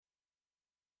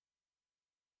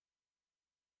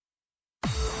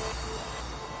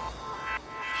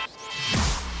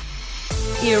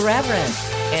Irreverent,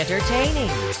 entertaining,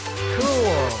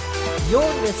 cool.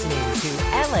 You're listening to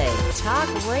LA Talk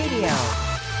Radio.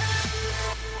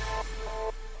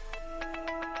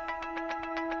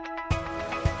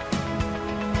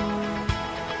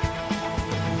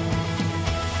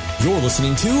 You're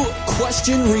listening to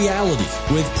Question Reality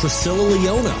with Priscilla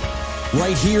Leona,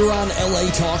 right here on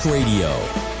LA Talk Radio.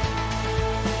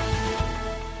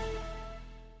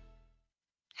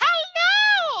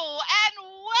 Hello, and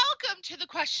welcome to the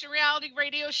Question Reality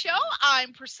Radio Show.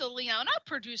 I'm Priscilla Leona,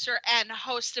 producer and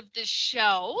host of this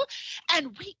show,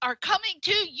 and we are coming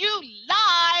to you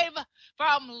live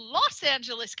from Los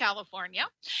Angeles, California.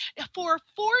 For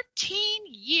 14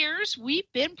 years,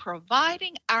 we've been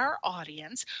providing our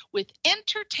audience with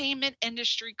entertainment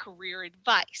industry career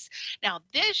advice. Now,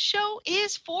 this show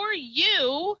is for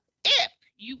you if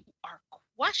you are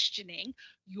questioning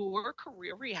your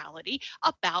career reality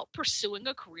about pursuing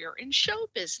a career in show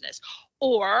business,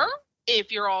 or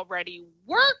if you're already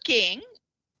working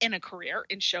in a career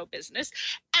in show business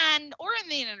and or in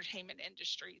the entertainment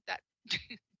industry.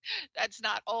 That's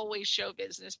not always show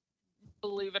business,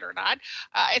 believe it or not.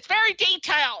 It's very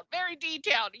detailed, very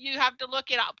detailed. You have to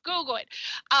look it up, Google it.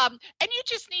 And you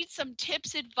just need some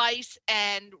tips, advice,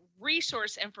 and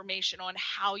resource information on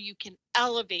how you can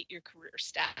elevate your career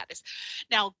status.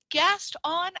 Now, guests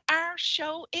on our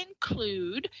show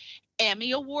include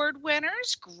Emmy Award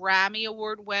winners, Grammy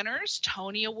Award winners,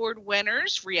 Tony Award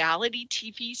winners, reality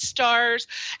TV stars,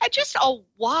 and just a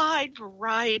wide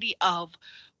variety of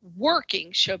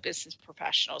working show business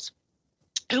professionals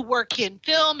who work in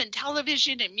film and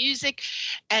television and music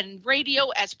and radio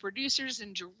as producers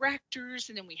and directors.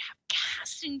 And then we have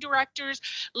casting directors,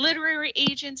 literary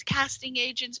agents, casting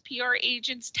agents, PR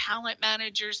agents, talent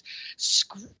managers,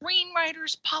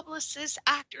 screenwriters, publicists,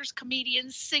 actors,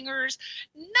 comedians, singers,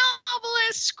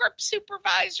 novelists, script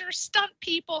supervisors, stunt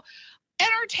people,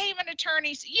 entertainment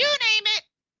attorneys, you name it.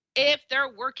 If they're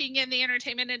working in the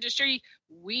entertainment industry,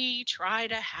 we try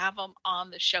to have them on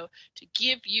the show to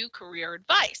give you career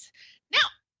advice. Now,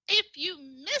 if you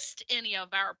missed any of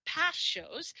our past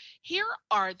shows, here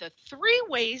are the 3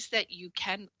 ways that you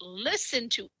can listen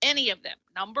to any of them.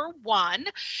 Number 1,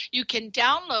 you can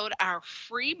download our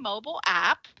free mobile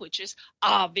app, which is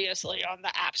obviously on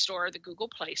the App Store or the Google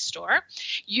Play Store.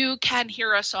 You can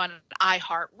hear us on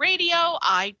iHeartRadio,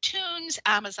 iTunes,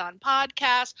 Amazon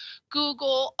Podcasts,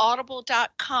 Google,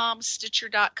 Audible.com,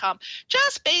 Stitcher.com.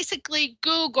 Just basically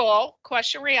Google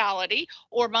Question Reality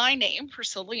or my name,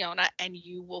 Priscilla Leona, and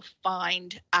you will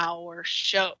find our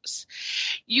shows.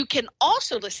 You can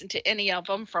also listen to any of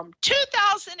them from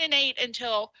 2008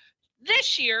 until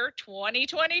this year,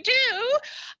 2022,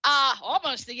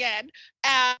 almost the end,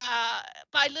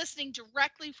 by listening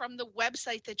directly from the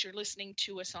website that you're listening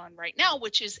to us on right now,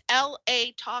 which is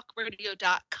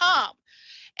latalkradio.com.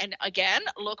 And again,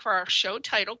 look for our show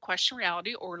title, Question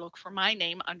Reality, or look for my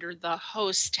name under the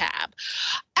host tab.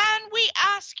 And we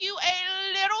ask you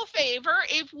a little favor,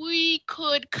 if we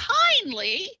could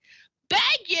kindly beg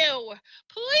you,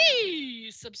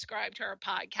 please subscribe to our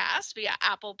podcast via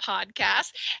Apple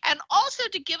Podcasts, and also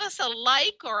to give us a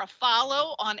like or a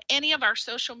follow on any of our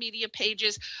social media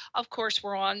pages. Of course,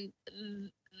 we're on,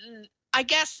 I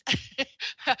guess,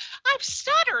 I've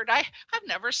stuttered. I've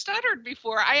never stuttered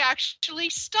before. I actually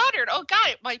stuttered. Oh, God,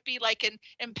 it might be like an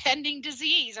impending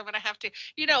disease. I'm going to have to,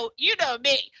 you know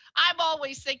me. I'm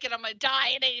always thinking I'm going to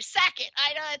die in a second.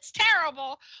 I know it's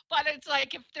terrible, but it's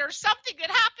like if there's something that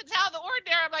happens out of the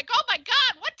ordinary, I'm like, oh, my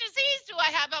God, what disease do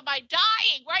I have? Am I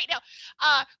dying right now?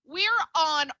 We're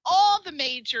on all the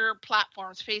major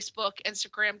platforms, Facebook,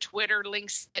 Instagram, Twitter,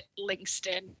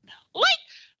 LinkedIn.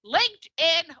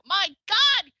 My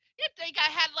God, you'd think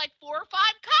I had like 4 or 5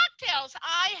 cocktails.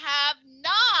 I have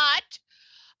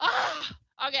not.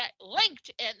 Okay,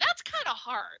 LinkedIn. That's kind of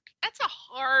hard. That's a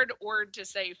hard word to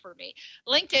say for me.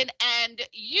 LinkedIn and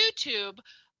YouTube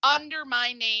under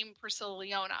my name, Priscilla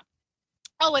Leona.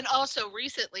 Oh, and also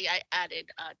recently I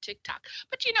added TikTok,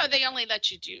 but they only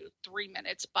let you do 3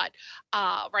 minutes. But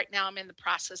right now I'm in the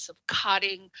process of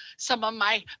cutting some of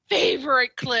my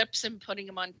favorite clips and putting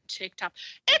them on TikTok.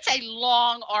 It's a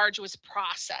long, arduous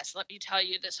process. Let me tell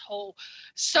you, this whole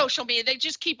social media, they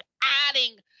just keep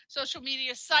adding social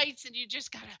media sites, and you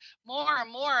just got to more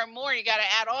and more and more. You got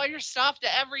to add all your stuff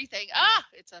to everything.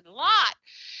 It's a lot.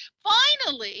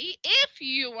 Finally, if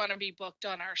you want to be booked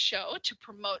on our show to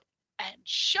promote and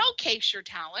showcase your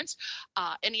talents,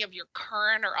 any of your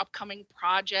current or upcoming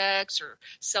projects, or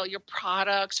sell your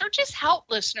products, or just help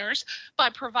listeners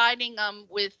by providing them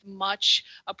with much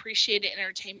appreciated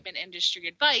entertainment industry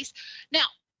advice. Now,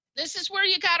 This is where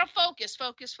you got to focus,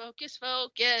 focus, focus,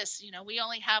 focus. You know, we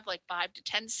only have like 5 to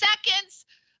 10 seconds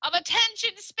of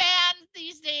attention span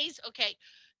these days. Okay.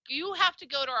 You have to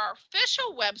go to our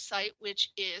official website,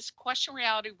 which is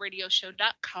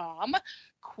questionrealityradioshow.com,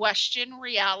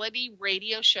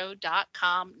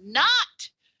 questionrealityradioshow.com, not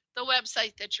the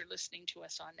website that you're listening to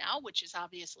us on now, which is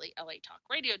obviously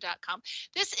latalkradio.com.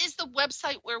 This is the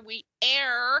website where we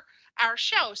air our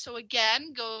show. So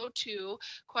again, go to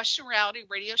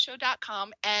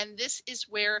questionrealityradioshow.com, and this is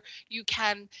where you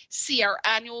can see our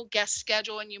annual guest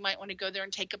schedule, and you might want to go there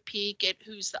and take a peek at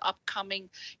who's the upcoming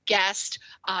guest.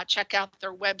 Check out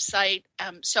their website.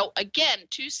 So again,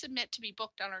 to submit to be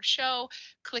booked on our show,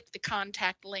 click the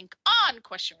contact link on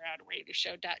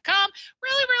questionrealityradioshow.com.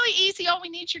 Really, really easy. All we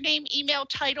need is your name, email,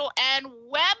 title, and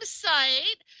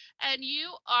website, and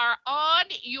you are on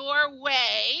your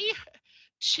way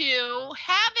to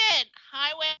heaven.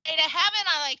 Highway to heaven,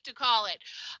 I like to call it.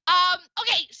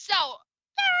 Okay, so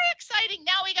very exciting.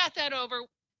 Now we got that over.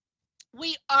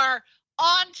 We are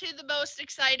on to the most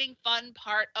exciting, fun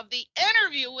part of the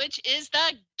interview, which is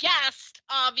the guest,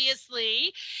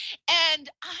 obviously. And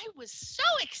I was so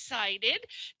excited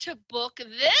to book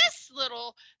this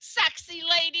little sexy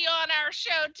lady on our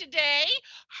show today.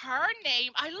 Her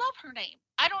name, I love her name.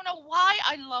 I don't know why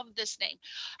I love this name.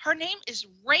 Her name is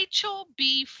Rachel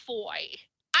B. Foy.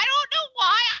 I don't know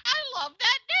why I love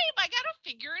that name. I got to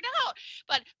figure it out.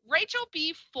 But Rachel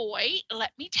B. Foy,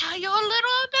 let me tell you a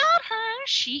little about her.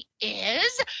 She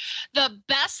is the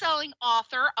best-selling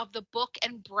author of the book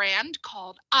and brand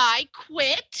called I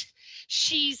Quit.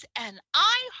 She's an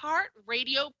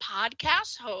iHeartRadio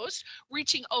podcast host,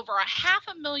 reaching over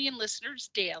 500,000 listeners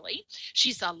daily.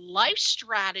 She's a life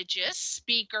strategist,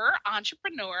 speaker,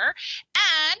 entrepreneur,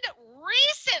 and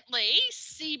recently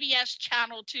CBS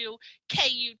Channel 2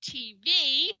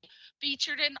 KUTV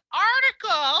featured an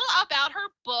article about her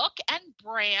book and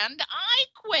brand, I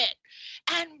Quit.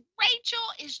 And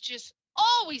Rachel is just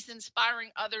always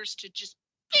inspiring others to just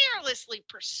fearlessly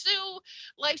pursue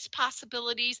life's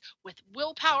possibilities with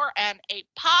willpower and a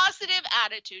positive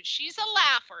attitude. She's a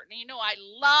laugher. And you know, I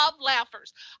love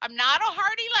laughers. I'm not a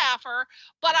hearty laugher,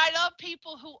 but I love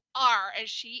people who are, and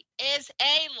she is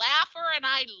a laugher, and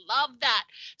I love that.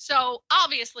 So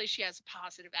obviously she has a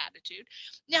positive attitude.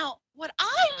 Now, what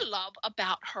I love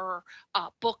about her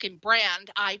book and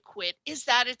brand, I Quit, is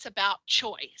that it's about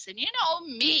choice. And you know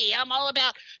me, I'm all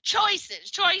about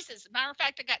choices. As a matter of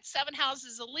fact, I got 7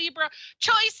 houses of Libra.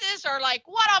 Choices are like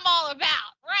what I'm all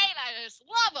about, right? I just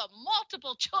love them.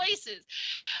 Multiple choices.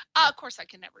 Of course, I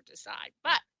can never decide,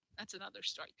 but that's another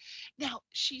story. Now,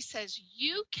 she says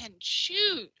you can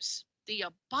choose the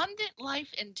abundant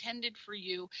life intended for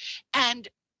you, and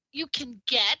you can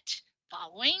get,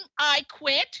 following I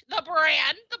Quit, the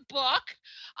brand, the book,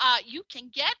 you can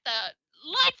get the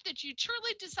life that you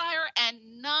truly desire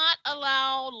and not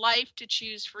allow life to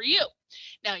choose for you.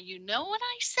 Now, you know what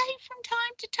I say from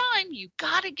time to time, you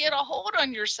got to get a hold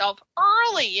on yourself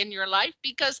early in your life,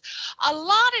 because a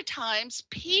lot of times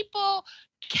people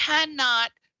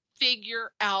cannot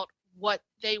figure out what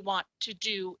they want to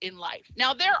do in life.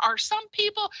 Now, there are some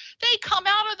people, they come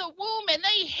out of the womb and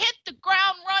they hit the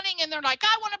ground running and they're like,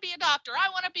 I want to be a doctor,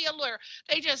 I want to be a lawyer.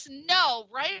 They just know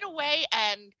right away,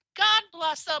 and God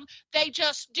bless them, they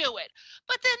just do it.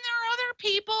 But then there are other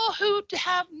people who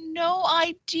have no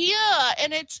idea,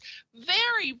 and it's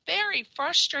very, very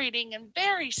frustrating and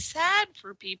very sad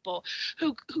for people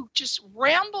who just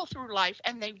ramble through life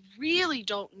and they really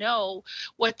don't know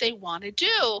what they want to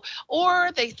do.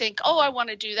 Or they think, oh, I want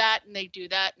to do that, and they do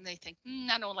that, and they think,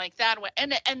 I don't like that.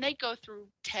 And they go through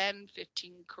 10,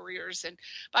 15 careers, and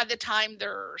by the time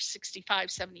they're 65,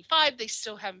 75, they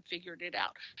still haven't figured it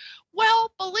out.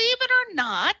 Well, believe it or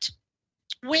not,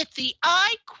 with the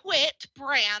I Quit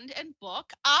brand and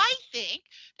book, I think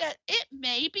that it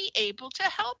may be able to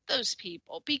help those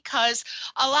people, because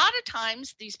a lot of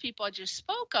times these people I just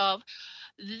spoke of,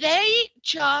 they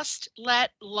just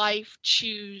let life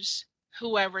choose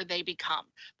whoever they become.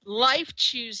 Life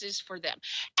chooses for them.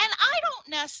 And I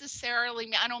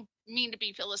don't mean to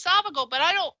be philosophical, but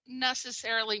I don't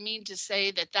necessarily mean to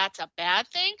say that that's a bad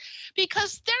thing,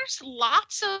 because there's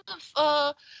lots of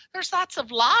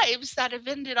lives that have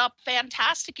ended up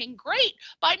fantastic and great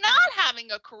by not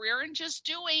having a career and just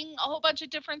doing a whole bunch of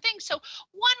different things. So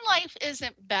one life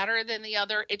isn't better than the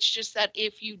other. It's just that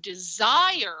if you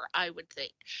desire, I would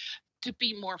think, to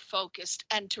be more focused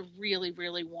and to really,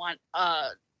 really want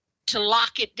to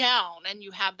lock it down and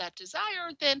you have that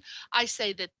desire, then I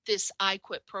say that this I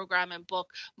Quit program and book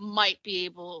might be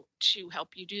able to help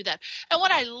you do that. And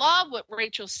what I love what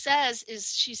Rachel says is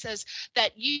she says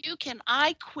that you can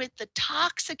I quit the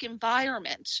toxic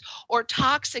environments or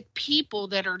toxic people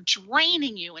that are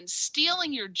draining you and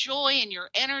stealing your joy and your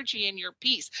energy and your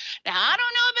peace. Now, I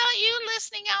don't know about you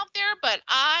listening out there, but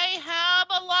I have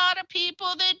a lot of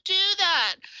people that do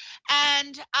that.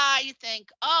 And I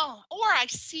think, oh, or I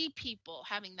see people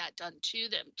having that done to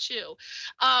them too.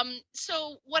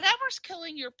 So whatever's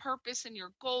killing your purpose and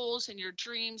your goals and your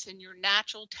dreams and your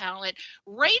natural talent,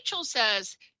 Rachel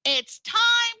says it's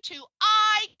time to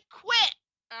I quit.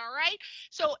 All right.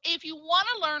 So if you want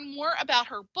to learn more about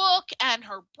her book and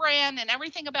her brand and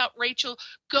everything about Rachel,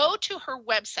 go to her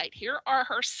website. Here are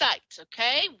her sites.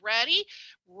 Okay. Ready?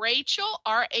 Rachel,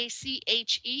 RACHEL,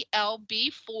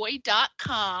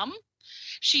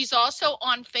 She's also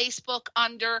on Facebook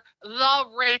under The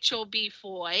Rachel B.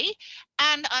 Foy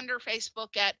and under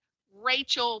Facebook at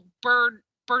Rachel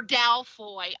Burdell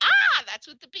Foy. That's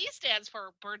what the B stands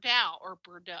for, Burdell or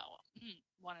Bordeaux.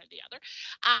 One or the other.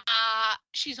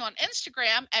 She's on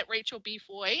Instagram at Rachel B.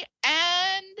 Foy,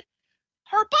 and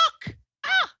her book.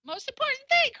 Most important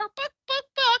thing, her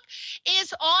book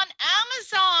is on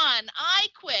Amazon. I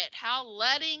Quit: How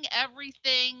Letting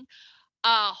Everything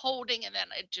Holding, and then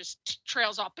it just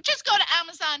trails off. But just go to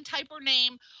Amazon, type her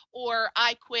name or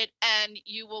I Quit, and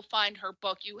you will find her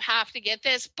book. You have to get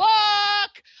this book.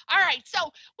 All right.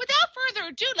 So without further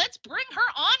ado, let's bring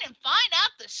her on and find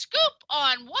out the scoop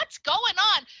on what's going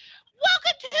on.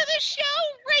 Welcome to the show,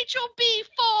 Rachel B.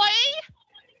 Foy.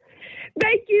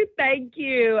 Thank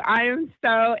you. I am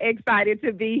so excited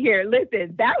to be here.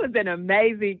 Listen, that was an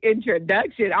amazing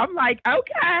introduction. I'm like,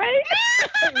 okay,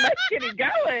 let's get it going.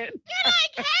 You're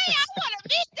like, hey, I want to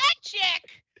meet that chick.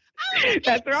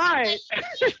 That's right.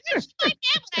 She might be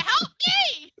able to help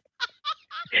me.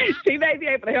 She may be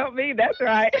able to help me. That's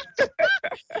right.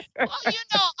 Well,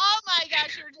 oh my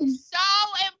gosh, you're just so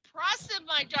impressive,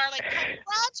 my darling.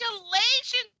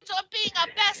 Congratulations on being a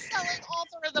best-selling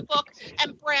author of the book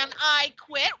and brand I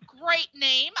Quit. Great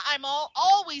name. I'm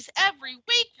always, every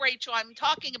week, Rachel, I'm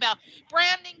talking about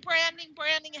branding,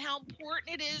 and how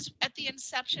important it is at the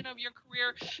inception of your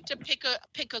career to pick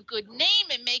a good name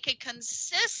and make it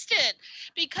consistent.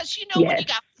 Because, when you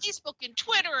got Facebook and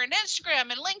Twitter and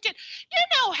Instagram and LinkedIn,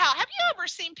 have you ever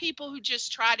seen people who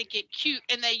just try to get cute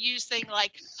and they use things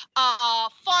like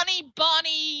Funny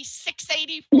Bunny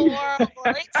 684 or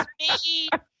It's Me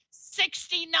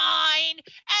 69,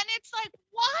 and it's like,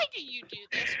 why do you do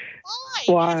this?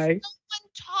 Why? Because no one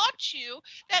taught you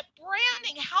that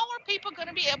branding. How are people going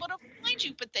to be able to find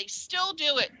you? But they still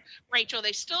do it, Rachel.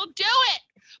 They still do it.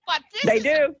 But they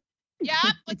do.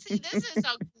 But see, this is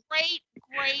a great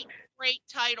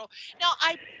title. Now,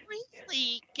 I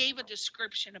briefly gave a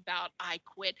description about I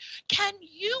Quit. Can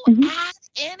you add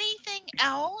anything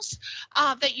else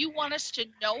that you want us to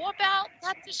know about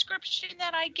that description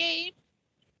that I gave?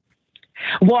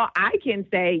 Well, I can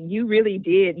say you really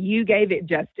did. You gave it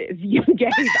justice. You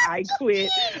gave I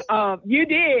Quit. You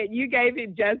did. You gave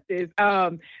it justice.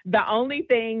 The only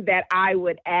thing that I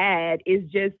would add is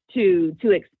just to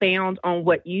expound on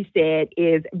what you said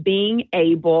is being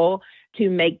able to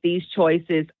make these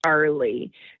choices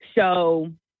early.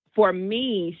 So for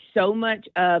me, so much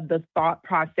of the thought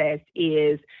process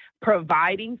is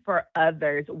providing for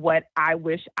others what I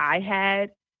wish I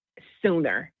had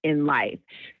sooner in life.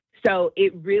 So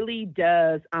it really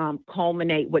does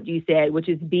culminate what you said, which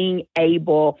is being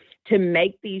able to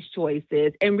make these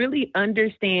choices and really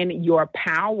understand your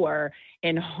power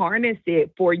and harness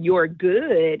it for your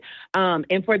good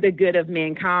and for the good of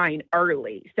mankind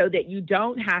early, so that you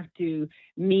don't have to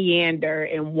meander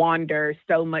and wander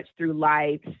so much through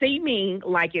life, seeming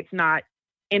like it's not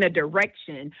in a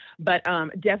direction, but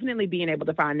definitely being able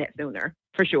to find that sooner,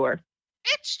 for sure.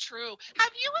 It's true.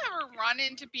 Have you ever run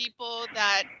into people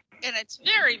that, and it's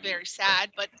very, very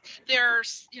sad, but they're,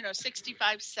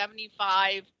 65,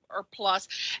 75 or plus,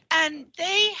 and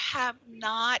they have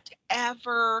not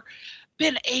ever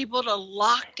been able to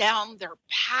lock down their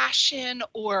passion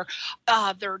or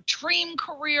their dream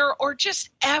career or just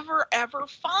ever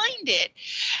find it.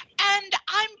 And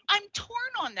I'm torn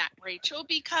on that, Rachel,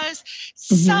 because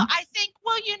so I think,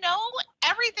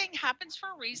 everything happens for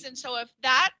a reason. So if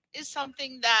that is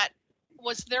something that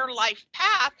was their life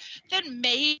path, then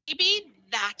maybe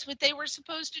that's what they were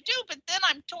supposed to do. But then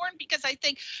I'm torn because I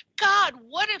think, God,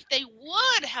 what if they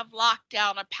would have locked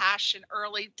down a passion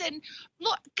early? Then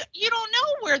look, you don't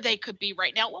know where they could be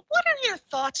right now. Well, what are your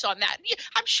thoughts on that?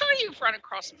 I'm sure you've run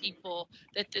across people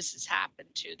that this has happened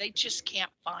to. They just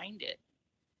can't find it.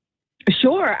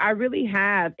 Sure, I really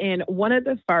have. And one of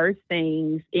the first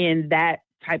things in that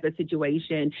type of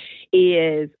situation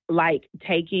is like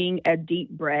taking a deep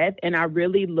breath. And I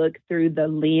really look through the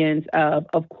lens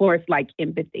of course, like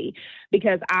empathy,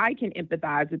 because I can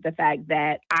empathize with the fact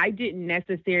that I didn't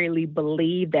necessarily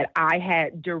believe that I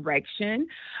had direction.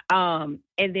 And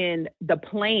then the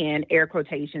plan, air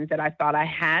quotations, that I thought I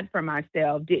had for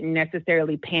myself didn't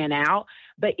necessarily pan out,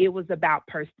 but it was about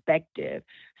perspective.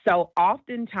 So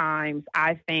oftentimes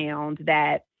I found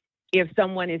that if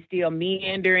someone is still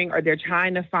meandering or they're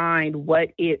trying to find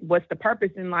what's the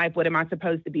purpose in life, what am I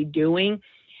supposed to be doing,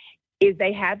 is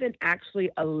they haven't actually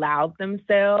allowed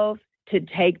themselves to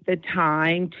take the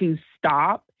time to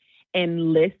stop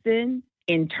and listen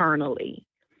internally.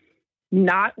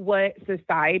 Not what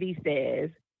society says,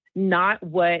 not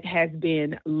what has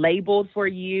been labeled for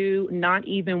you, not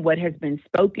even what has been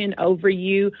spoken over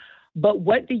you, but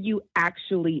what do you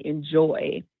actually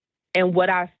enjoy? And what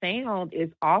I found is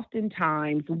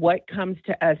oftentimes what comes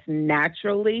to us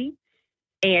naturally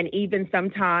and even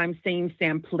sometimes seems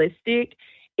simplistic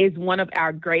is one of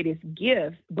our greatest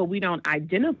gifts, but we don't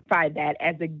identify that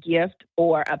as a gift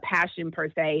or a passion per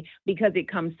se because it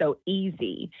comes so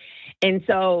easy. And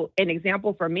so an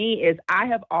example for me is I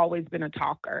have always been a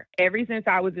talker ever since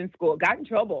I was in school. Got in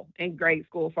trouble in grade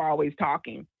school for always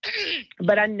talking,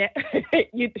 but I Me too.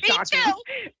 You can tell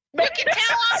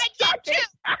I did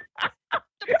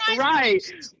too. Right.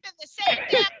 In the same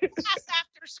damn class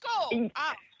after school.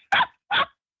 Oh.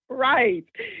 Right.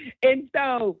 And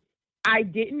so I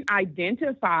didn't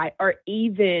identify or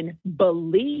even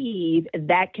believe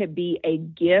that could be a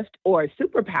gift or a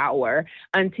superpower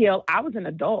until I was an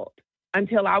adult,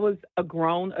 until I was a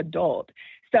grown adult.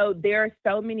 So there are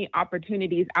so many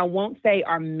opportunities. I won't say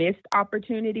are missed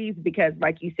opportunities because,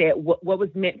 like you said, what was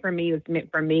meant for me was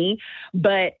meant for me.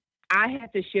 But I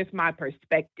had to shift my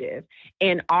perspective.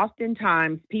 And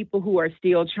oftentimes people who are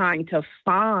still trying to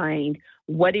find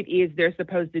what it is they're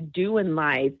supposed to do in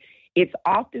life, it's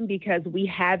often because we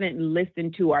haven't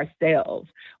listened to ourselves.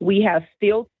 We have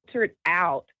filtered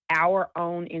out our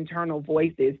own internal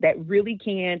voices that really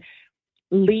can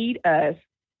lead us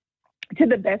to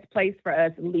the best place for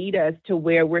us, lead us to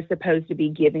where we're supposed to be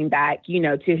giving back,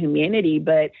 to humanity.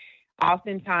 But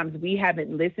oftentimes we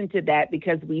haven't listened to that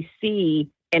because we see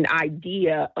an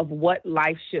idea of what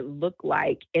life should look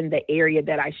like in the area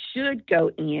that I should go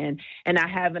in. And I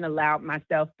haven't allowed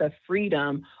myself the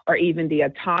freedom or even the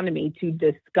autonomy to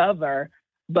discover,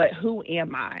 but who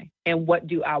am I and what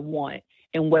do I want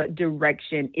and what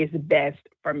direction is best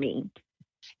for me?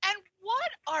 And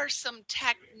what are some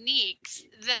techniques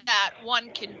that one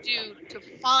can do to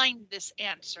find this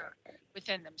answer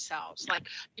within themselves? Like,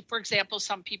 for example,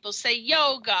 some people say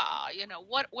yoga,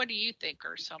 what do you think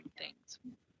are some things?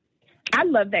 I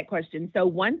love that question. So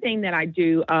one thing that I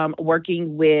do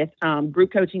working with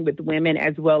group coaching with women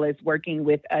as well as working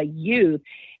with youth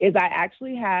is I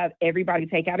actually have everybody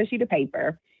take out a sheet of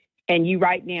paper and you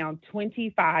write down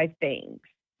 25 things.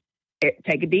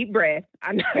 Take a deep breath.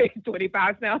 I know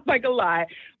 25 sounds like a lot,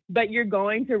 but you're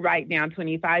going to write down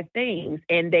 25 things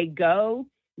and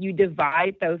you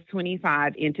divide those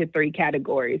 25 into 3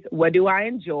 categories. What do I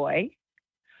enjoy?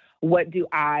 What do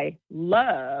I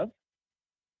love?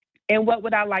 And what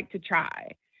would I like to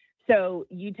try? So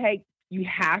you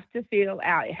have to fill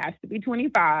out, it has to be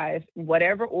 25,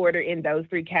 whatever order in those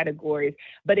 3 categories,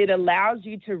 but it allows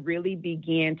you to really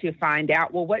begin to find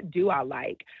out, well, what do I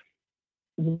like?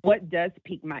 What does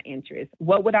pique my interest?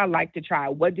 What would I like to try?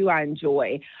 What do I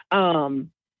enjoy? And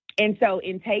so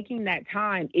in taking that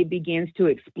time, it begins to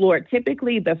explore.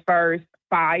 Typically the first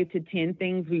 5 to 10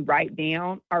 things we write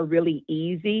down are really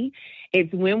easy.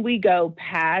 It's when we go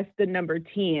past the number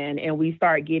 10 and we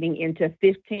start getting into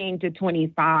 15 to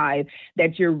 25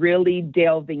 that you're really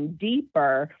delving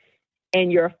deeper and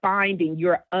you're finding,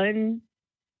 you're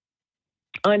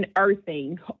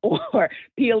unearthing or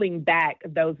peeling back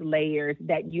those layers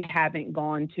that you haven't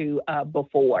gone to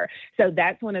before. So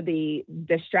that's one of the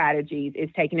strategies is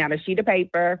taking out a sheet of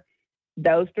paper,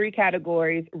 those 3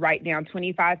 categories, write down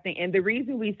 25 things. And the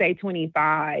reason we say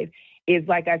 25 is,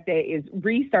 like I said, is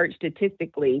research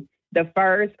statistically, the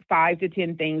first 5 to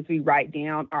 10 things we write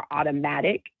down are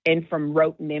automatic and from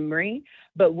rote memory.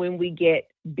 But when we get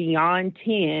beyond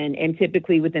 10 and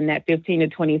typically within that 15 to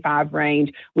 25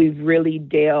 range, we've really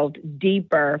delved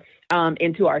deeper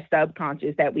into our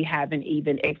subconscious that we haven't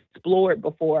even explored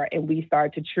before. And we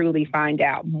start to truly find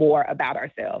out more about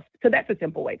ourselves. So that's a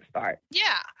simple way to start. Yeah.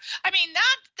 I mean,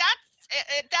 that's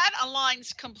that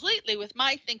aligns completely with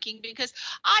my thinking, because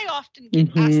I often get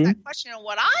asked that question. And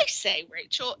what I say,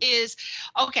 Rachel, is,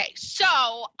 okay, so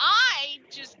I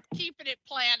just keeping it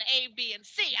plan A, B, and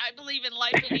C. I believe in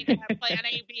life we need to have plan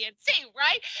A, B, and C,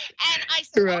 right? And I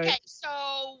said, okay,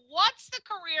 so what's the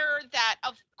career that,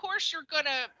 of course, you're going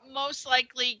to most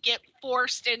likely get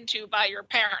forced into by your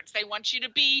parents? They want you to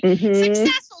be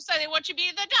successful, so they want you to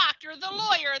be the doctor, the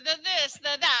lawyer, the this,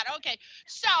 the that. Okay,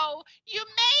 so you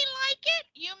may like it,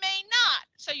 you may not.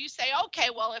 So you say, okay,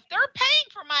 well, if they're paying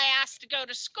for my ass to go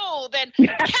to school, then can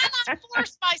I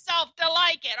force myself to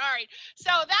like it? All right, so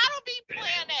that'll be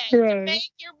plan A, to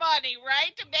make your money,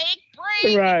 right? To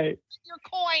bring your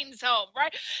coins home,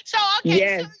 right? So,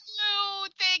 okay, so you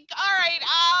think, all right,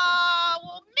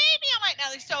 well, maybe I might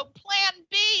not. So plan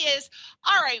B is,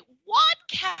 all right, what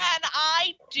can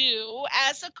I do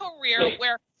as a career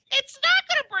where it's not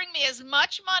going to bring me as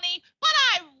much money, but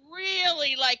I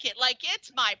really like it. Like,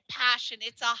 it's my passion.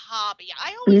 It's a hobby.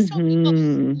 I always tell people,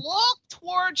 look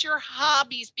towards your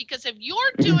hobbies, because if you're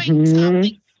doing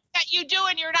something that you do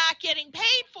and you're not getting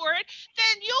paid for it,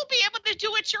 then you'll be able to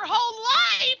do it your whole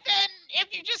life. And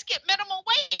if you just get minimum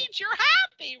wage, you're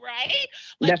happy, right?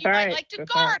 Like, you might like to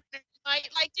garden. You might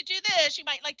like to do this, you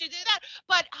might like to do that,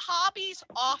 but hobbies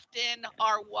often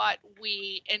are what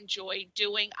we enjoy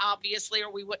doing, obviously,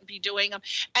 or we wouldn't be doing them.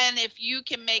 And if you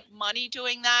can make money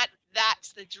doing that,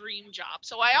 that's the dream job.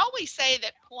 So I always say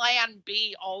that plan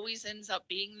B always ends up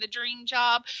being the dream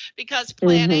job, because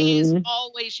plan A is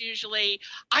always usually,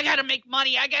 I got to make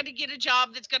money, I got to get a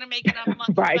job that's going to make enough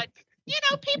money. But you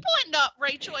know, people end up,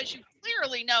 Rachel, as you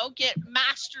clearly know, get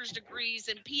master's degrees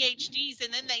and PhDs,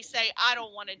 and then they say, I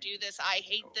don't want to do this. I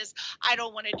hate this. I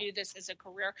don't want to do this as a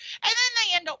career. And then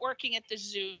they end up working at the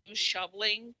zoo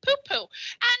shoveling poo-poo.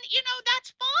 And, you know,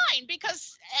 that's fine,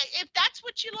 because if that's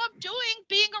what you love doing,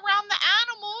 being around the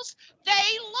animals,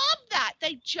 they love that.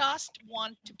 They just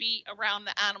want to be around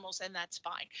the animals, and that's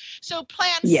fine. So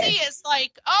plan C is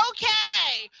like,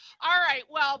 okay, all right,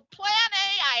 well, plan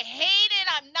A, I hate it.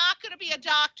 I'm not going to be a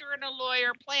doctor and a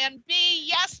lawyer. Plan B,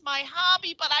 yes, my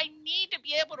hobby, but I need to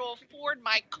be able to afford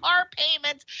my car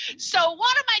payments. So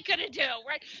what am I going to do,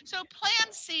 right? So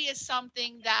plan C is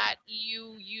something that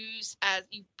you use as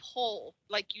you pull,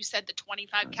 like you said, the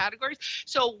 25 categories.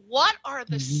 So what are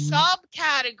the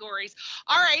subcategories?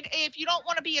 All right, if you don't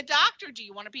want to be a doctor, do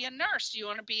you want to be a nurse? Do you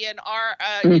want to be an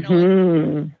a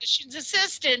physician's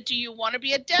assistant? Do you want to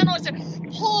be a dental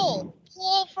assistant? Pull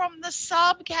from the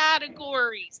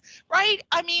subcategories, right?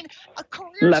 I mean,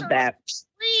 careers are like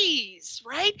trees,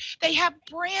 right? They have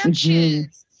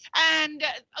branches. And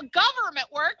government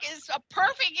work is a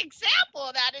perfect example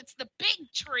of that. It's the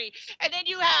big tree. And then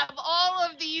you have all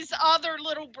of these other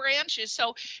little branches.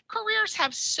 So careers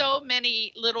have so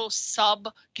many little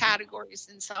subcategories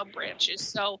and sub-branches.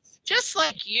 So just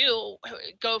like you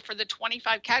go for the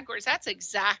 25 categories, that's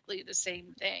exactly the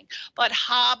same thing. But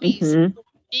hobbies,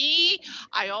 me,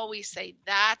 I always say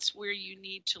that's where you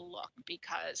need to look,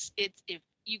 because it's, if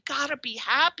you got to be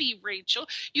happy, Rachel.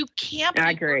 You can't be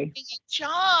working a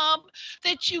job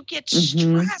that you get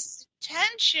stress,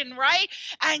 tension, right?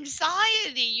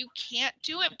 Anxiety. You can't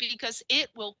do it, because it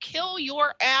will kill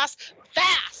your ass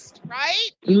fast,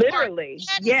 right? Literally.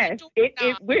 Yes,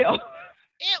 it will.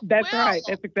 That's right.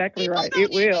 That's exactly right.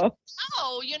 It will.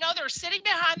 Oh, you know, they're sitting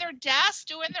behind their desk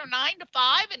doing their 9 to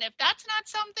 5. And if that's not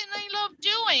something they love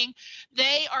doing,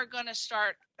 they are going to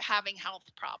start having health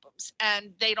problems,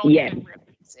 and they don't even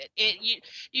realize it.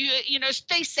 You know,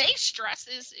 they say stress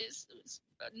is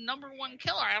number one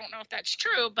killer. I don't know if that's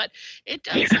true, but it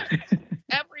does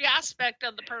every aspect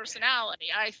of the personality,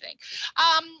 I think.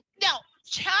 Now,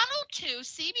 Channel 2,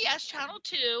 CBS Channel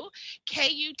 2,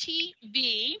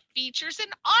 KUTV features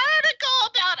an article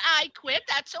about I Quit.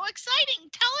 That's so exciting.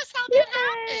 Tell us how that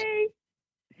happened.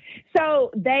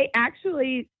 So they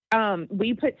actually,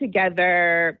 we put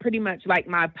together pretty much, like,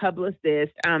 my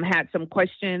publicist had some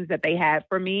questions that they had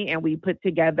for me, and we put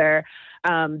together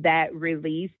that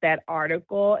release, that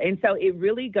article. And so it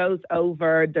really goes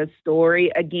over the story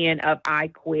again of I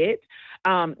Quit,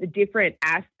 different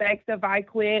aspects of I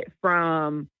Quit,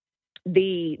 from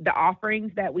the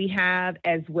offerings that we have,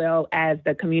 as well as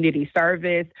the community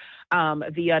service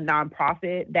via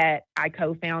nonprofit that I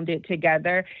co-founded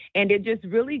together. And it just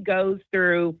really goes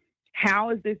through, how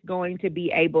is this going to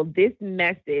be able, this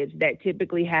message that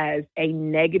typically has a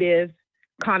negative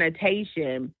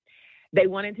connotation, they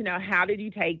wanted to know, how did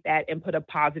you take that and put a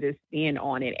positive spin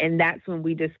on it? And that's when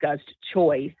we discussed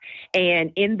choice.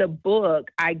 And in the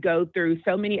book, I go through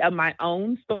so many of my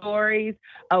own stories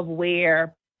of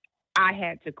where I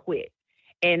had to quit.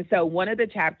 And so one of the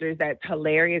chapters that's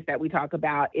hilarious that we talk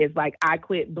about is like, I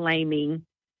quit blaming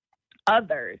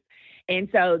others. And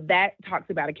so that talks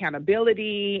about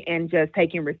accountability and just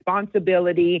taking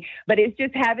responsibility, but it's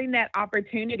just having that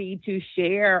opportunity to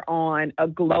share on a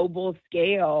global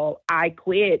scale, I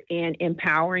quit, and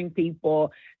empowering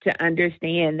people to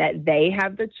understand that they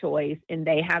have the choice and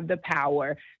they have the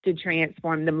power to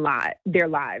transform their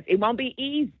lives. It won't be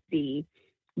easy,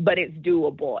 but it's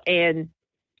doable. And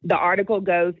the article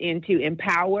goes into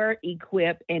empower,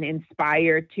 equip, and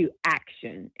inspire to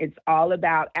action. It's all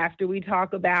about, after we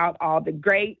talk about all the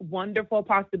great, wonderful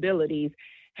possibilities,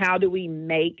 how do we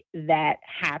make that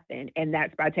happen? And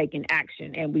that's by taking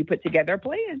action. And we put together a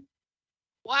plan.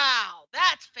 Wow,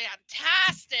 that's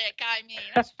fantastic. I mean,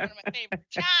 that's one of my favorite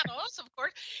channels, of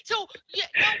course. So, you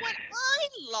know, what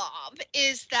I love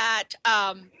is that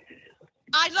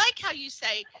I like how you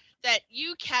say that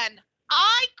you can,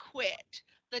 I quit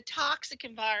the toxic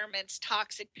environments,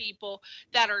 toxic people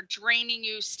that are draining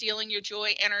you, stealing your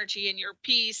joy, energy, and your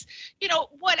peace, you know,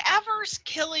 whatever's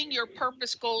killing your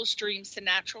purpose, goals, dreams, and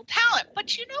natural talent.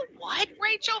 But you know what,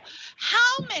 Rachel?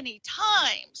 How many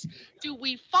times do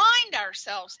we find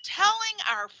ourselves telling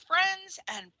our friends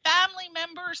and family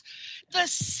members the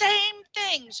same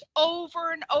things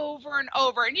over and over and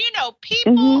over? And you know,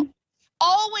 people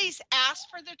always ask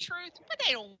for the truth, but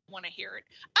they don't want to hear it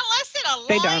unless it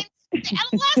aligns.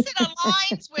 Unless it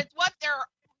aligns with what their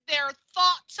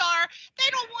thoughts are.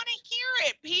 They don't want to hear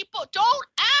it. People, don't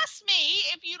ask me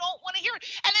if you don't want to hear it.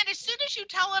 And then as soon as you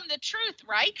tell them the truth,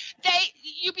 right,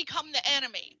 you become the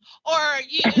enemy. Or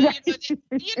you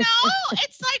know,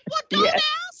 it's like, well, don't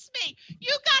ask me.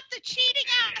 You got the cheating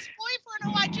ass boyfriend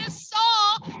who I just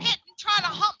saw hit and try to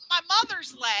hump my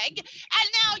mother's leg, and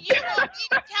now you want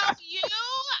me to tell you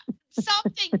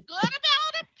something good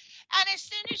about him? And as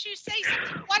soon as you say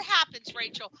something, what happens,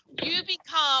 Rachel? You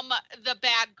become the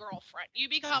bad girlfriend. You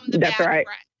become the bad friend,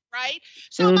 right?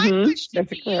 So my question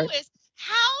to you is,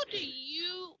 how do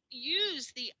you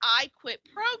use the I Quit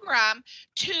program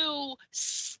to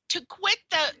quit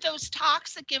those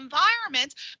toxic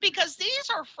environments? Because these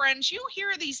are friends, you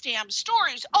hear these damn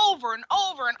stories over and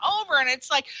over and over, and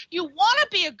it's like, you want to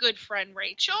be a good friend,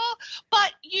 Rachel,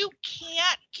 but you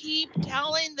can't keep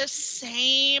telling the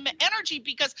same energy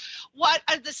because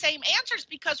the same answers,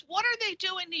 because what are they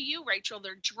doing to you, Rachel?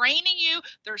 They're draining you,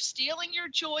 they're stealing your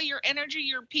joy, your energy,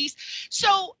 your peace.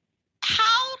 So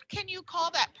how can you call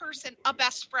that person a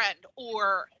best friend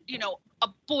or, you know, a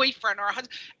boyfriend or a husband?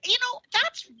 You know,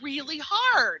 that's really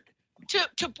hard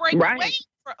to break away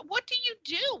from. What do you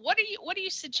do? What do you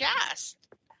suggest?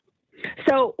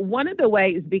 So one of the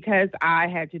ways, because I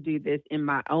had to do this in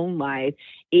my own life,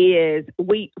 is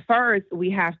we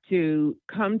have to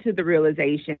come to the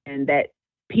realization that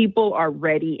people are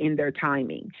ready in their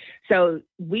timing. So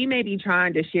we may be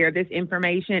trying to share this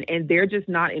information and they're just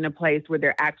not in a place where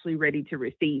they're actually ready to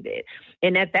receive it.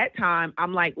 And at that time,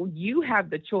 I'm like, well, you have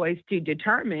the choice to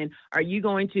determine, are you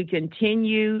going to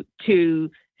continue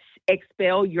to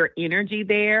expel your energy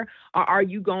there, or are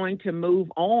you going to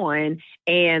move on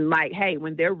and like, hey,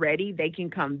 when they're ready, they can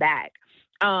come back.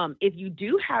 If you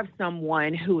do have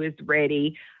someone who is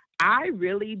ready, I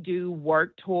really do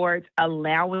work towards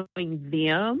allowing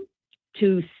them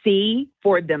to see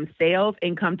for themselves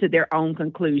and come to their own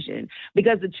conclusion.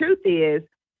 Because the truth is,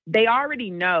 they already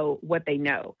know what they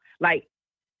know. Like,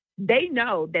 they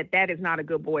know that is not a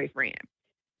good boyfriend.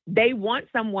 They want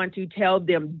someone to tell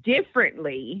them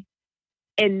differently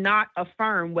and not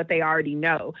affirm what they already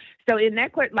know. So in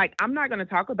that, like, I'm not going to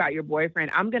talk about your boyfriend.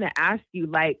 I'm going to ask you,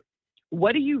 like,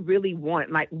 what do you really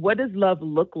want? Like, what does love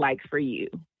look like for you?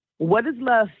 What does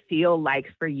love feel like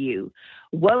for you?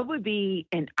 What would be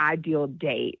an ideal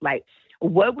date? Like,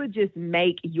 what would just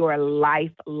make your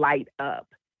life light up?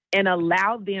 And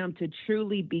allow them to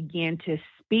truly begin to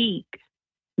speak,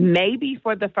 maybe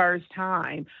for the first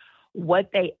time,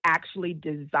 what they actually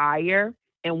desire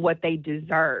and what they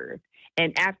deserve.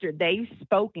 And after they've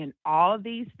spoken all of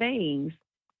these things,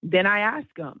 then I ask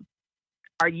them,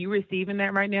 are you receiving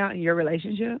that right now in your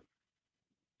relationship?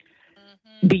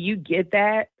 Do you get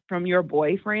that from your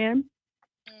boyfriend?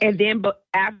 And then but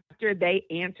after they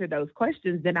answer those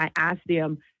questions, then I ask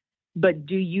them, but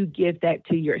do you give that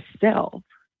to yourself?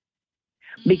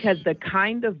 Because the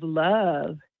kind of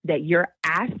love that you're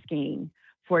asking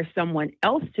for someone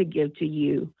else to give to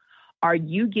you, are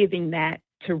you giving that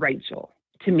to Rachel,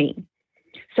 to me?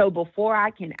 So before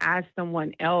I can ask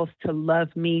someone else to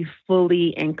love me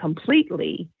fully and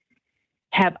completely,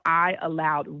 have I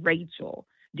allowed Rachel?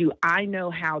 Do I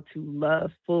know how to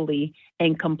love fully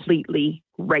and completely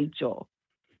Rachel?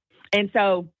 And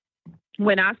so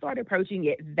when I started approaching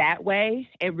it that way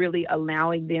and really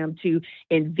allowing them to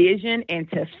envision and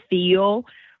to feel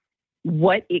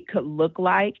what it could look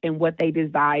like and what they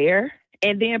desire,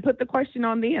 and then put the question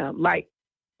on them, like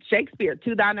Shakespeare,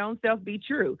 to thine own self be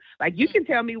true. Like, you can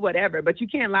tell me whatever, but you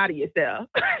can't lie to yourself.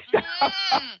 So,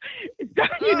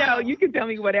 you can tell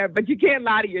me whatever, but you can't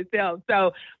lie to yourself.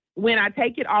 So when I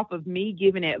take it off of me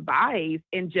giving advice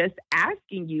and just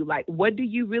asking you, like, what do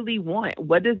you really want?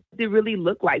 What does it really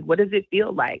look like? What does it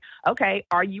feel like? Okay,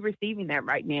 are you receiving that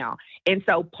right now? And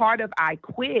so part of I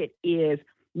quit is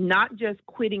not just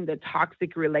quitting the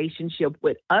toxic relationship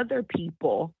with other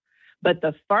people, but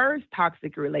the first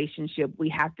toxic relationship we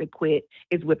have to quit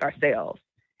is with ourselves.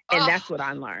 And that's what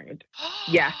I learned.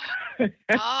 Yeah. Oh,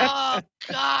 God,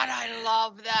 I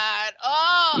love that.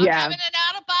 Oh, I'm having an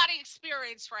out-of-body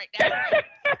experience right now.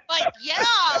 But,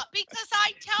 because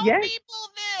I tell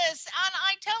people this, and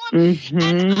I tell them,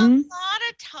 and a lot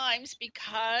of times,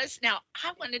 because, now,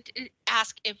 I wanted to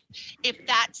ask if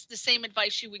that's the same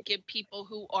advice you would give people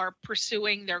who are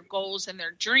pursuing their goals and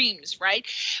their dreams, right?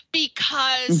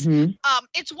 Because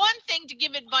it's one thing to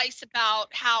give advice about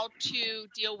how to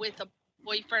deal with a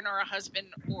boyfriend or a husband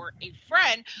or a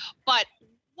friend, but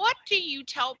what do you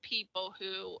tell people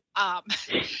who,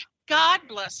 God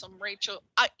bless them, Rachel,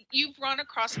 you've run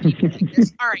across people like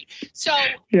this. All right. So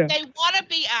they want to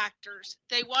be actors.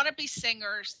 They want to be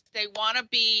singers. They want to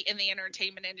be in the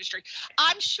entertainment industry.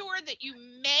 I'm sure that you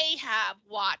may have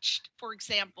watched, for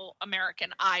example,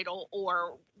 American Idol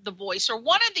or The Voice or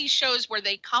one of these shows where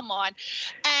they come on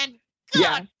and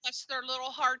God bless their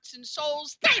little hearts and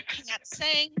souls. They can't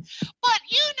sing. But,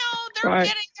 they're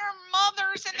getting their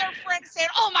mothers and their friends saying,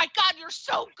 oh, my God, you're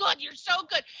so good. You're so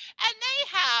good. And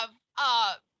they have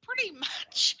pretty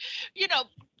much,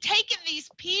 taken these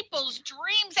people's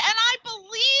dreams. And I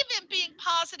believe in being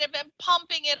positive and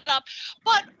pumping it up.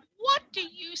 But what do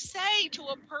you say to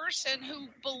a person who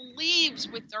believes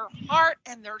with their heart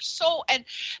and their soul, and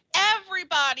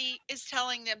everybody is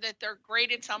telling them that they're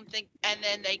great at something, and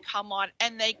then they come on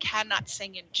and they cannot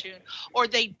sing in tune, or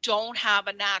they don't have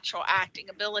a natural acting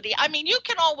ability? I mean, you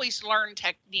can always learn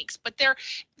techniques, but there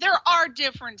are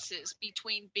differences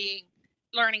between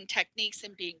learning techniques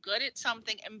and being good at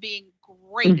something and being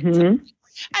great at something.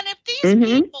 And if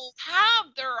these people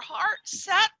have their heart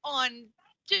set on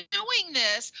doing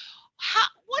this,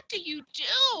 what do you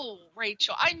do,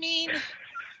 Rachel? I mean,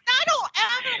 I don't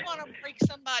ever want to break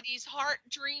somebody's heart,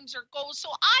 dreams, or goals. So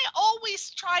I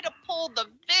always try to pull the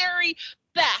very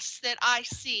best that I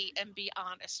see and be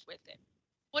honest with it.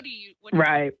 What do you?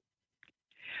 Right.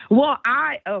 Well,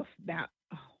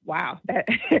 wow,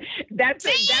 that's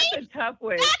a tough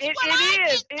one. It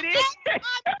is.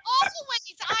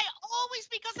 I always,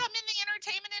 because I'm in the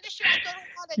entertainment industry, I go to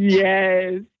a lot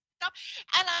of stuff,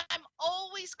 and I'm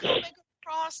always coming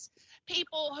across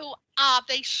people who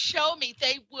they show me,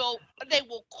 they will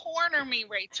corner me,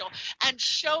 Rachel, and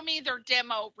show me their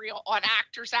demo reel on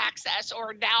Actors Access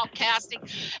or Now Casting,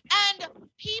 and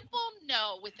people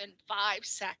know within 5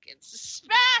 seconds,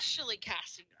 especially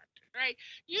casting directors, right?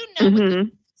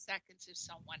 Within 5 seconds if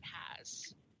someone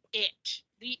has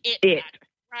the it.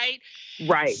 Right?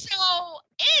 Right. So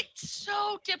it's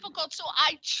so difficult. So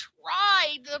I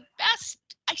try the best.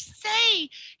 I say,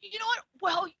 you know what?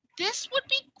 Well, this would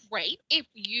be great if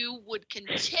you would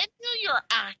continue your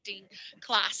acting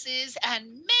classes and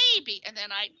maybe, and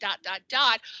then I ...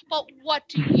 But what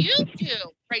do you do,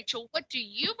 Rachel? What do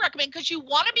you recommend? Because you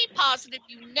want to be positive.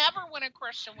 You never want to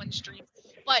crush someone's dreams.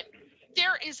 But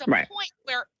there is a point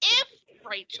where if,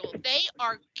 Rachel, they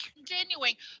are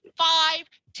continuing 5,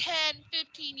 10,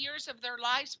 15 years of their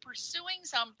lives pursuing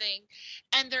something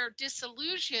and they're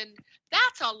disillusioned,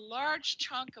 that's a large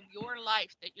chunk of your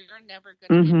life that you're never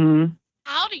going to get.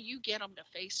 How do you get them to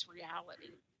face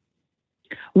reality?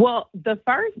 Well, the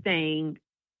first thing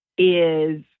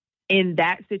is, in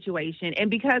that situation,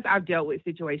 and because I've dealt with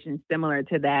situations similar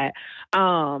to that,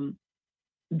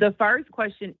 the first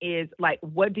question is, like,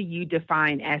 what do you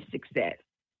define as success?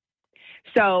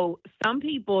 So some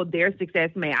people, their success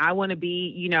I want to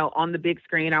be, on the big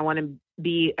screen. I want to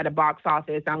be at a box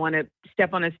office. I want to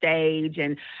step on a stage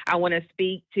and I want to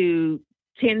speak to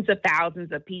tens of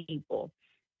thousands of people.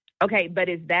 Okay, but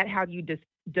is that how you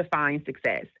define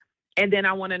success? And then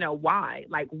I want to know why.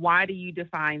 Like, why do you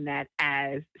define that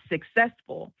as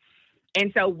successful?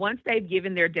 And so once they've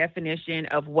given their definition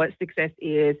of what success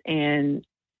is and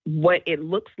what it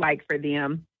looks like for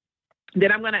them,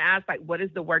 then I'm going to ask, like, what is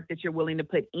the work that you're willing to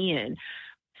put in?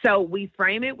 So we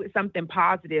frame it with something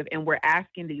positive and we're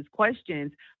asking these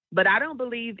questions, but I don't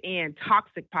believe in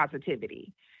toxic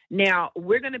positivity. Now,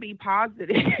 we're going to be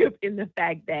positive in the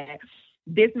fact that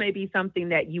this may be something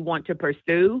that you want to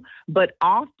pursue, but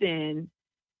often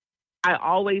I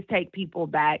always take people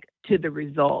back to the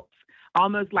results.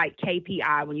 Almost like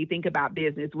KPI when you think about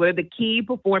business. What are the key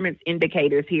performance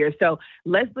indicators here? So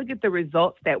let's look at the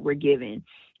results that we're given.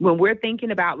 When we're thinking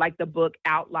about like the book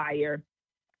Outlier,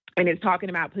 and it's talking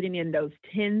about putting in those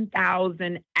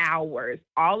 10,000 hours,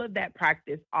 all of that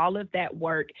practice, all of that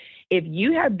work. If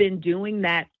you have been doing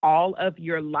that all of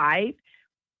your life,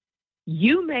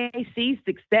 you may see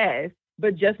success,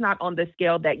 but just not on the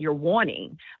scale that you're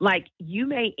wanting. Like you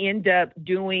may end up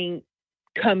doing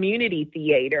community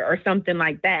theater or something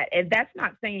like that. And that's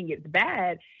not saying it's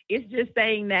bad. It's just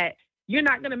saying that you're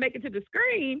not going to make it to the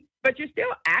screen, but you're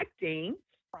still acting.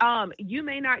 You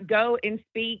may not go and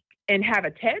speak and have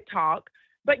a TED Talk,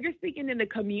 but you're speaking in the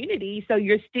community. So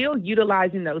you're still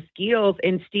utilizing those skills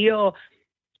and still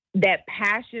that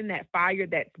passion, that fire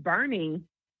that's burning,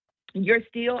 you're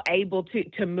still able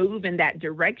to move in that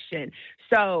direction.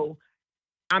 So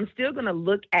I'm still going to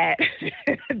look at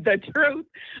the truth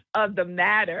of the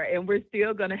matter, and we're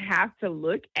still going to have to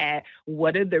look at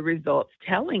what are the results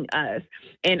telling us.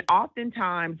 And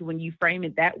oftentimes when you frame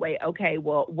it that way, okay,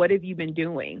 well, what have you been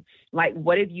doing? Like,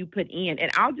 what have you put in?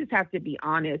 And I'll just have to be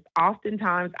honest.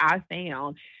 Oftentimes I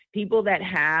found people that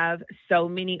have so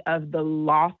many of the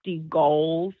lofty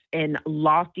goals and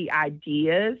lofty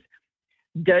ideas,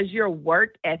 does your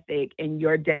work ethic and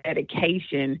your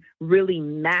dedication really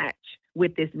match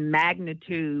with this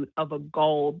magnitude of a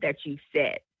goal that you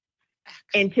set?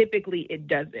 And typically it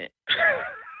doesn't.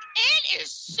 It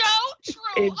is so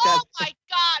true. Oh my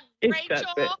God,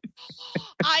 Rachel.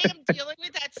 I am dealing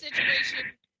with that situation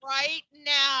right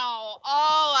now.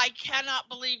 Oh, I cannot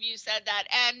believe you said that.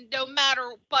 And no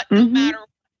matter what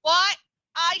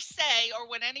I say, or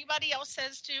when anybody else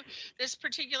says to this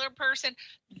particular person,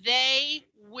 they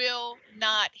will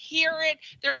not hear it.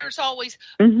 There's always,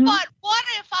 but what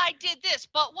if I did this?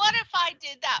 But what if I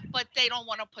did that? But they don't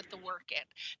want to put the work in.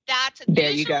 That's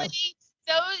there you go.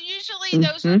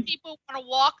 Those are people who want to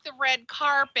walk the red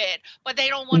carpet, but they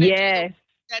don't want to do the work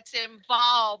that's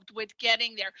involved with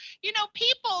getting there. You know,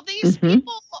 these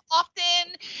people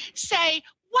often say,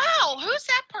 wow, who's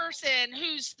that person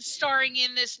who's starring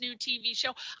in this new TV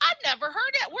show? I've never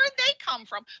heard it. Where'd they come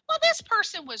from? Well, this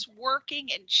person was working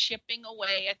and chipping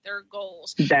away at their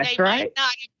goals. That's they right. might not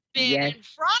have been in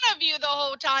front of you the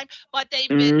whole time, but they've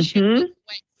been chipping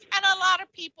away. And a lot of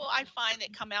people I find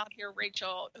that come out here,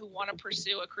 Rachel, who want to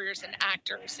pursue a career as an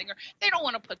actor or singer, they don't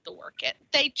want to put the work in.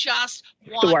 They just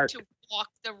want to walk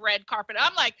the red carpet.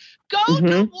 I'm like, go to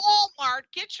Walmart,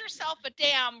 get yourself a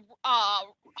damn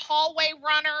hallway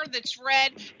runner that's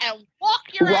red, and walk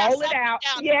your ass roll it out.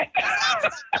 Down. Yeah.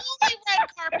 That's the only red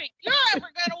carpet you're ever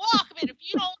going to walk. But if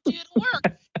you don't do the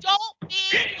work, don't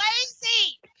be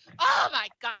lazy. Oh my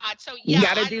God! So yeah, you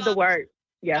got to do the work.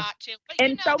 Yeah, got to. But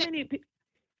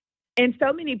and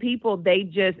so many people,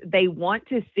 they want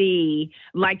to see,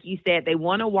 like you said, they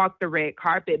want to walk the red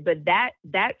carpet, but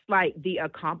that's like the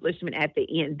accomplishment at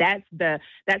the end. That's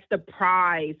the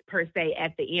prize per se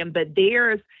at the end. But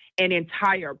there's an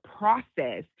entire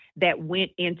process that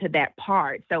went into that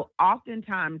part. So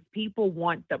oftentimes people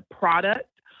want the product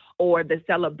or the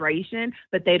celebration,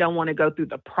 but they don't want to go through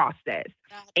the process.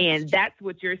 And that's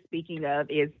what you're speaking of,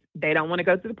 is they don't want to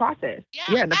go through the process.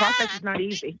 Yeah, the process is not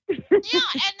easy. Yeah, and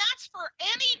that's for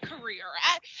any career.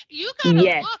 You got to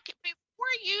look,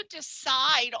 before you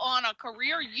decide on a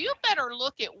career, you better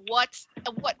look at what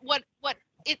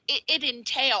it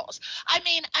entails. I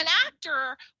mean, an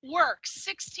actor works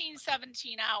 16,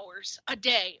 17 hours a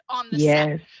day on the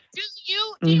set. Do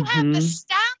you have the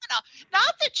stamina?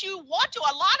 Not that you want to.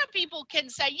 A lot of people can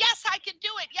say, yes, I can do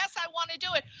it. Yes, I want to do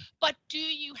it. But do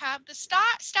you have the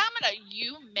stamina?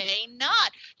 You may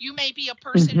not. You may be a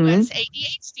person who has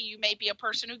ADHD. You may be a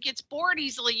person who gets bored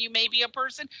easily. You may be a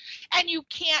person, and you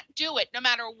can't do it. No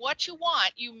matter what you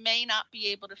want, you may not be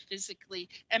able to physically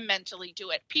and mentally do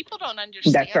it. People don't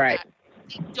understand That's right. that.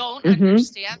 They don't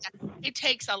understand that. It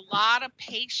takes a lot of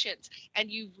patience,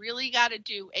 and you really got to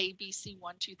do ABC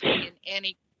 1, 2, 3 in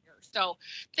any career. So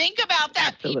think about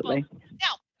that, Absolutely. people.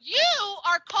 Now, you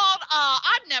are called,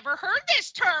 I've never heard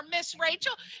this term, Miss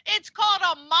Rachel. It's called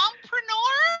a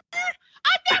mompreneur.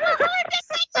 I've never heard this.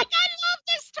 I love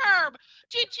this term.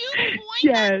 Did you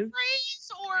coin that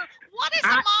phrase, or what is a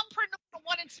mompreneur?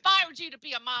 What inspired you to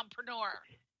be a mompreneur?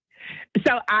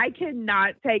 So I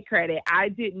cannot take credit. I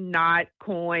did not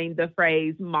coin the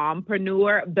phrase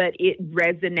mompreneur, but it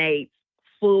resonates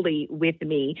fully with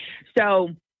me. So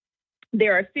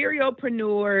there are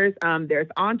serialpreneurs, there's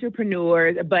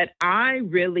entrepreneurs, but I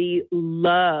really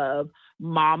love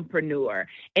mompreneur.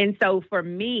 And so for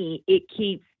me, it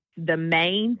keeps the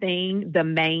main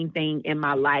thing in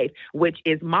my life, which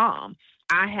is mom.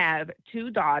 I have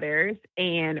 2 daughters,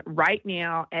 and right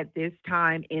now at this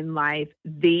time in life,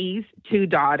 these 2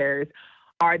 daughters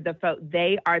are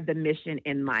they are the mission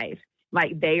in life.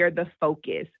 Like, they are the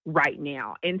focus right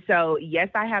now. And so, yes,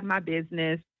 I have my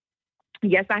business.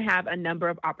 Yes, I have a number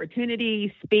of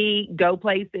opportunities, speak, go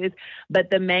places, but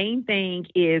the main thing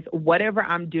is whatever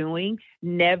I'm doing,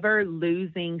 never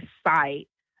losing sight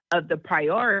of the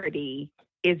priority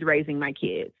is raising my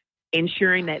kids,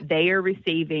 ensuring that they are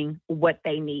receiving what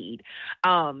they need.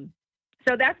 So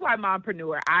that's why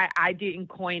mompreneur, I didn't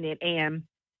coin it. And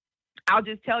I'll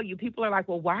just tell you, people are like,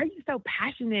 well, why are you so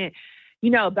passionate,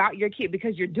 about your kid?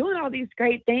 Because you're doing all these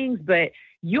great things, but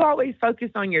you always focus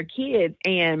on your kids.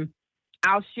 And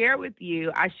I'll share with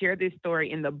you, I share this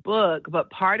story in the book,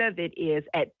 but part of it is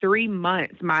at 3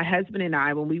 months, my husband and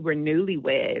I, when we were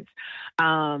newlyweds,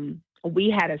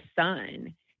 we had a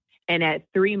son. And at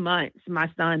 3 months, my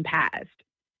son passed.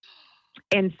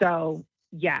 And so,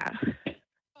 yeah,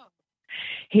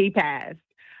 he passed.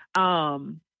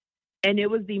 And it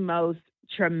was the most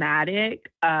traumatic,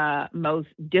 most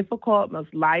difficult,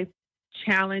 most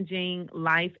life-challenging,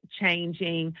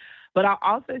 life-changing, but I'll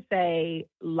also say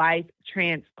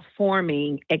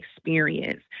life-transforming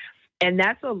experience. And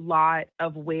that's a lot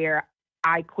of where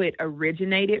I Quit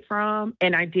originated from,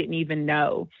 and I didn't even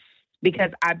know,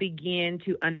 because I began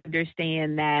to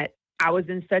understand that I was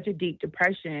in such a deep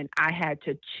depression, I had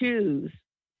to choose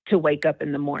to wake up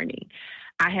in the morning.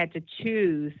 I had to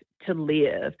choose to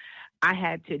live. I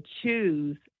had to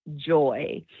choose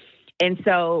joy. And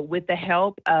so with the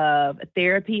help of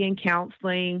therapy and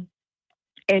counseling,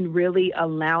 and really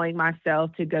allowing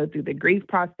myself to go through the grief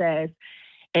process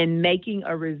and making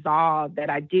a resolve that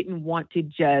I didn't want to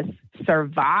just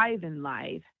survive in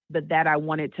life, but that I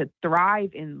wanted to thrive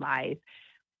in life.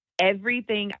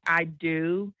 Everything I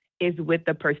do is with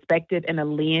the perspective and a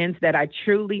lens that I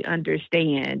truly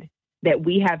understand that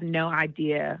we have no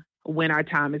idea when our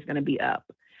time is going to be up.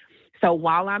 So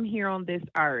while I'm here on this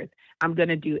earth, I'm going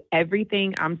to do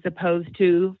everything I'm supposed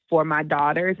to for my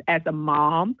daughters as a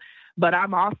mom, but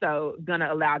I'm also going to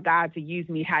allow God to use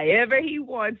me however he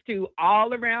wants to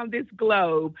all around this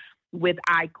globe with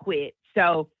I Quit.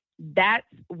 So that's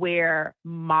where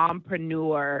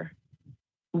mompreneur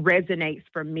resonates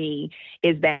for me,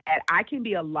 is that I can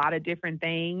be a lot of different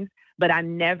things, but I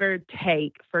never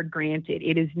take for granted.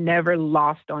 It is never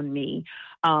lost on me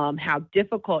how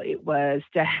difficult it was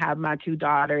to have my 2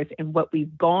 daughters and what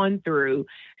we've gone through.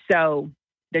 So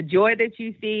the joy that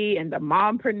you see and the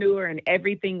mompreneur and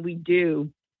everything we do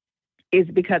is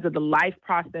because of the life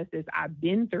processes I've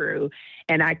been through.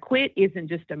 And I Quit isn't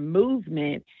just a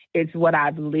movement, it's what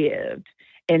I've lived.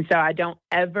 And so I don't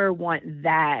ever want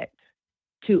that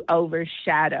to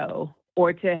overshadow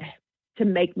or to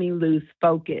make me lose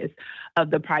focus of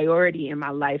the priority in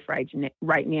my life right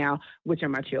now, which are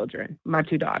my children, my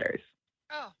 2 daughters.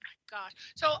 Oh my gosh.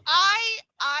 So I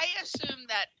assume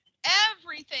that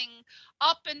everything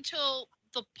up until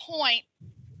the point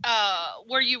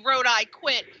where you wrote I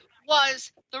Quit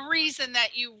was the reason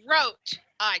that you wrote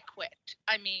I Quit.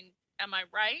 I mean, am I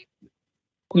right?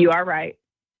 You are right.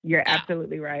 You're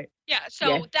absolutely right. Yeah.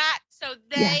 So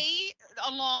they,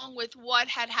 along with what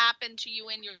had happened to you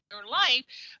in your life,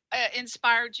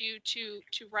 inspired you to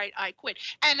write I Quit.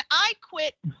 And I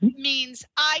Quit means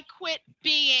I quit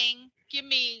being, give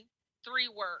me 3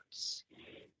 words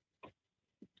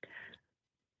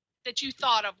that you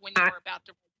thought of when you were about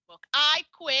to write the book. I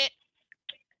quit.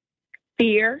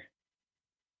 Fear.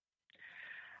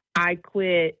 I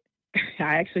quit.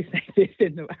 I actually say this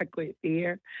in the I Quit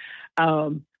fear.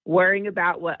 Worrying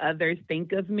about what others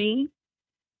think of me,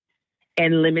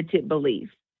 and limited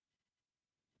belief.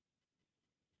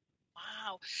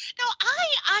 Wow. Now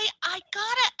I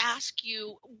gotta ask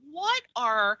you, what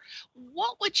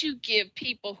would you give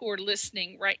people who are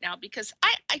listening right now? Because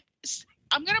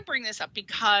I'm gonna bring this up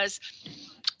because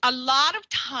a lot of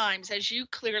times, as you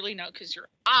clearly know, because you're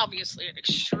obviously an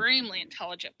extremely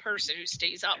intelligent person who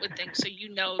stays up with things, so you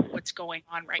know what's going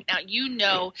on right now. You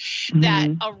know that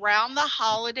around the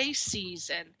holiday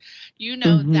season, you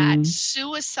know that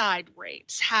suicide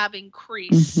rates have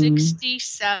increased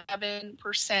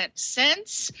 67%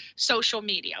 since social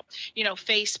media,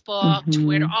 Facebook,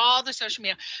 Twitter, all the social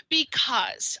media,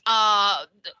 because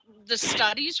the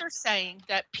studies are saying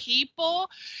that people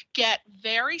get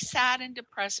very sad and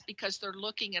depressed because they're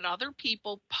looking at other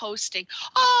people posting,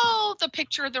 the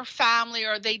picture of their family,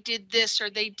 or they did this, or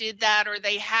they did that, or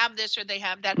they have this, or they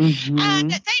have that. Mm-hmm.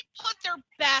 And they put their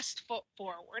best foot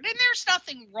forward. And there's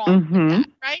nothing wrong with that,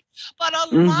 right? But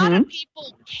a lot of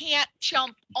people can't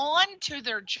jump onto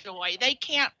their joy. They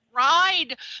can't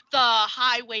ride the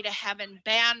highway to heaven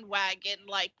bandwagon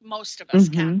like most of us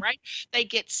can, right? They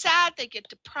get sad, they get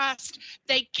depressed.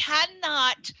 They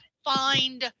cannot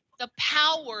find the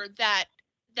power that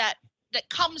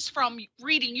comes from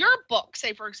reading your book.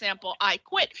 Say, for example, I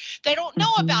Quit. They don't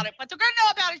know about it, but they're going to know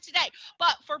about it today.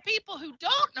 But for people who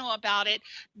don't know about it,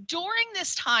 during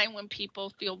this time when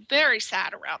people feel very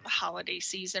sad around the holiday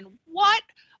season, what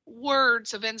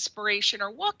words of inspiration,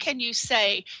 or what can you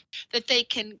say that they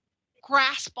can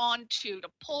grasp onto to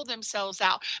pull themselves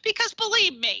out? Because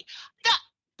believe me, the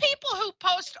people who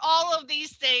post all of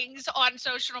these things on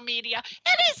social media,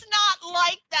 it is not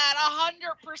like that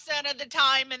 100% of the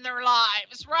time in their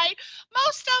lives, right?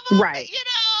 Most of them,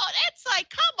 it's like,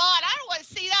 come on, I don't want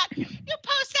to see that. You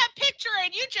post that picture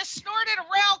and you just snorted a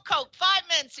rail Coke 5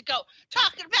 minutes ago,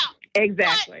 talking about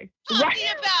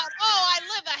Talking about, I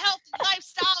live a healthy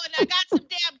lifestyle and I got some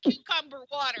damn cucumber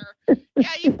water. Yeah,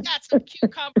 you've got some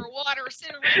cucumber water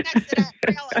sitting right next to that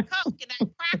rail of Coke and that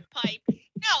crack pipe.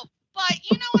 No, but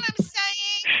you know what I'm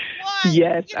saying?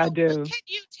 Yes, I do. What can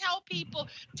you tell people?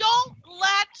 Don't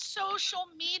let social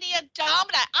media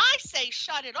dominate. I say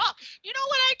shut it off. You know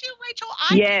what I do, Rachel?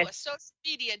 I do a social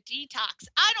media detox.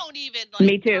 I don't even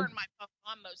turn my phone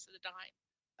on most of the time.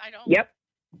 I don't. Yep.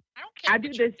 I don't care. I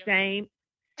do the same.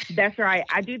 That's right.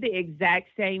 I do the exact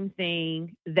same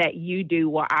thing that you do,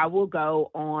 where I will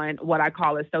go on what I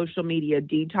call a social media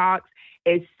detox,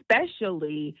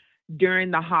 especially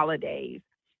during the holidays.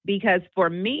 Because for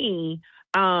me,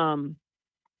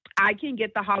 I can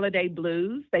get the holiday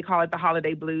blues. They call it the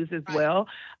holiday blues as well.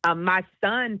 My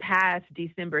son passed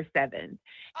December 7th,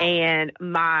 and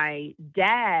my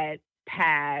dad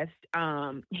passed.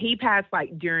 He passed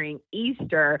like during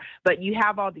Easter, but you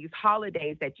have all these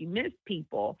holidays that you miss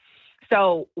people.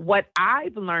 So what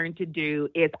I've learned to do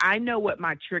is I know what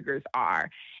my triggers are,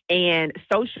 and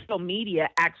social media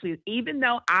actually, even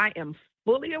though I am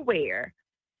fully aware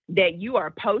that you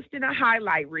are posting a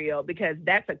highlight reel because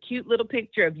that's a cute little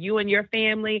picture of you and your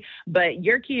family, but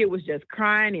your kid was just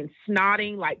crying and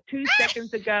snotting like 2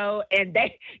 seconds ago, and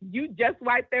you just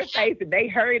wiped their face and they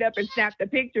hurried up and snapped the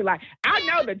picture. Like, I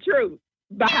know the truth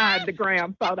behind the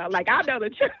gram photo. Like, I know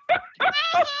the truth.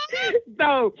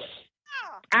 So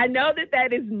I know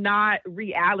that is not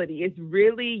reality. It's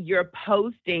really you're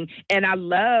posting, and I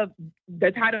love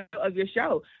the title of your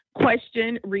show,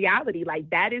 Question Reality. Like,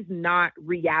 that is not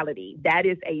reality. That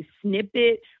is a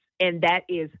snippet, and that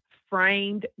is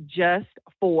framed just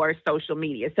for social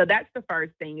media. So that's the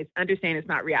first thing, is understand it's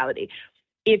not reality.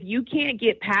 If you can't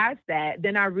get past that,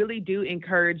 then I really do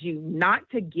encourage you not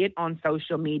to get on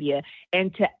social media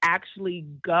and to actually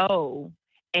go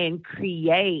and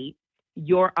create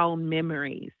your own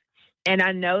memories. And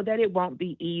I know that it won't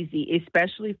be easy,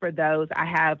 especially for those. I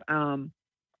have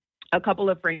a couple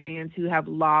of friends who have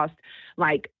lost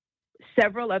like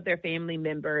several of their family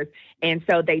members. And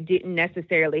so they didn't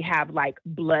necessarily have like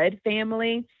blood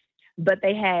family, but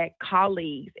they had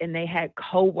colleagues and they had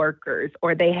coworkers,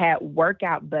 or they had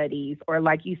workout buddies, or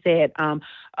like you said, a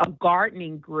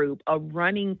gardening group, a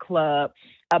running club,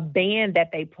 a band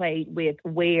that they played with,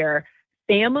 where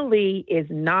family is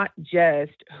not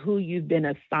just who you've been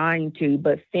assigned to,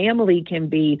 but family can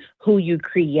be who you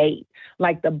create,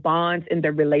 like the bonds and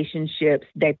the relationships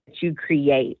that you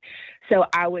create. So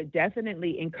I would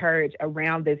definitely encourage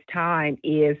around this time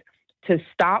is to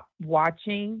stop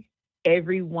watching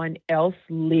everyone else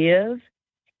live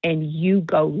and you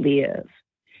go live.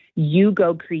 You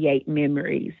go create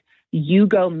memories. You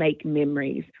go make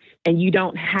memories. And you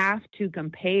don't have to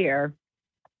compare.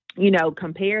 You know,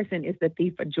 comparison is the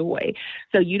thief of joy.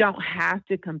 So you don't have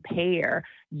to compare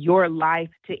your life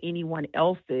to anyone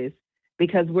else's,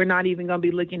 because we're not even going to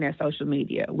be looking at social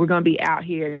media. We're going to be out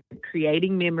here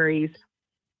creating memories,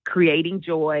 creating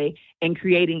joy, and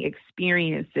creating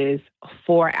experiences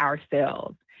for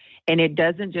ourselves. And it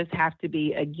doesn't just have to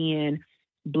be, again,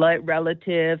 blood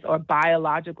relatives or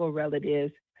biological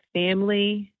relatives.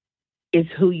 Family is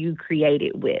who you create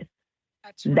it with.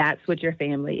 That's what your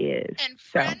family is. And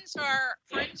friends are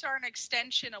an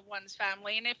extension of one's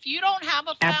family. And if you don't have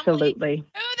a family, absolutely,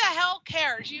 who the hell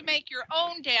cares? You make your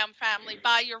own damn family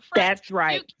by your friends. That's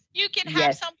right. You can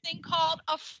have something called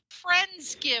a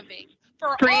Friendsgiving.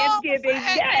 For Friendsgiving,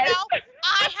 yes. You know,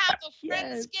 I have a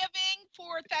Friendsgiving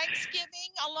for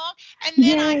Thanksgiving along, and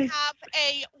then I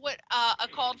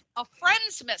have called a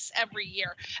Friendsmas every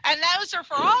year, and those are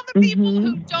for all the people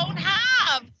who don't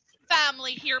have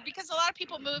family here because a lot of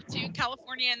people move to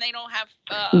California and they don't have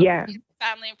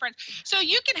family and friends. So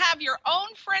you can have your own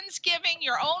Friendsgiving,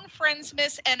 your own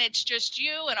Friendsmas, and it's just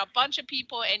you and a bunch of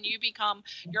people, and you become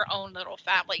your own little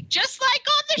family, just like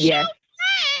on the show Friends.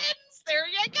 There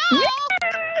you go.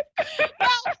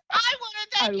 Well, I want to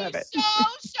thank you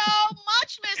so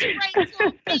much, Miss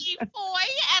Rachel B. Foy,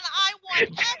 and I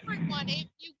want everyone,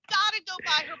 you got to go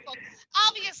buy her book.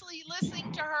 Obviously,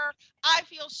 listening to her, I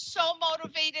feel so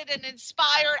motivated and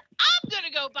inspired. I'm going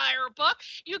to go buy her book.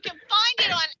 You can find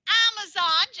it on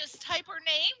Amazon. Just type her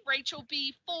name, Rachel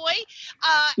B. Foy.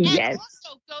 And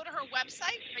also go to her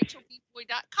website,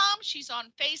 rachelbfoy.com. She's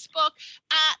on Facebook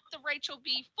at the Rachel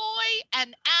B. Foy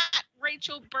and at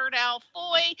Rachel Birdell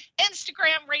Foy.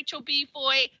 Instagram, Rachel B.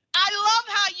 Foy. I love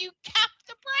how you kept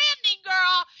the branding,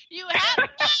 girl. You have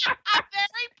that. I'm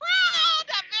very proud.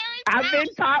 I've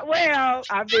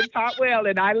been taught well,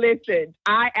 and I listened.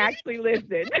 I actually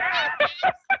listened. Yes!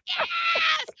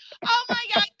 Oh, my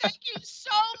God. Thank you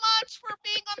so much for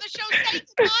being on the show. Say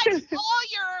goodbye to all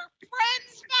your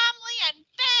friends, family, and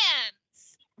fans.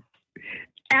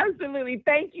 Absolutely.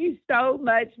 Thank you so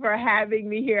much for having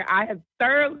me here. I have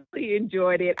thoroughly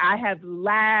enjoyed it. I have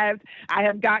laughed. I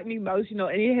have gotten emotional,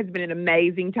 and it has been an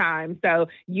amazing time. So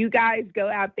you guys go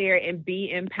out there and be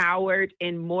empowered,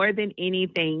 and more than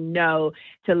anything, know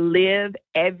to live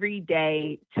every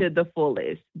day to the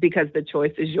fullest because the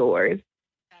choice is yours.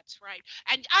 That's right.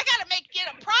 And I got to get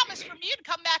a promise from you to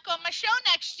come back on my show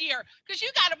next year because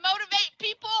you got to motivate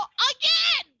people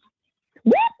again.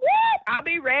 Whoop, whoop. I'll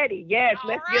be ready. Yes,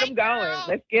 let's get them going. Girl.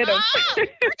 Let's get them. We're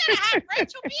going to have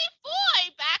Rachel B. Foy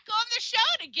back on the show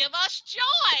to give us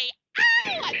joy.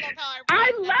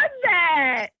 I love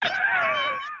that. All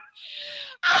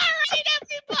right,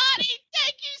 everybody.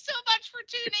 Thank you so much for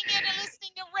tuning in and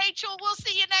listening to Rachel. We'll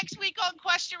see you next week on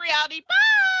Question Reality. Bye.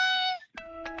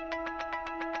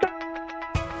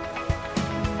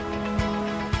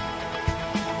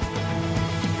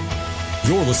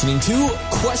 You're listening to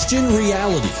Question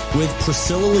Reality with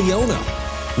Priscilla Leona,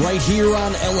 right here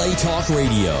on LA Talk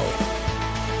Radio.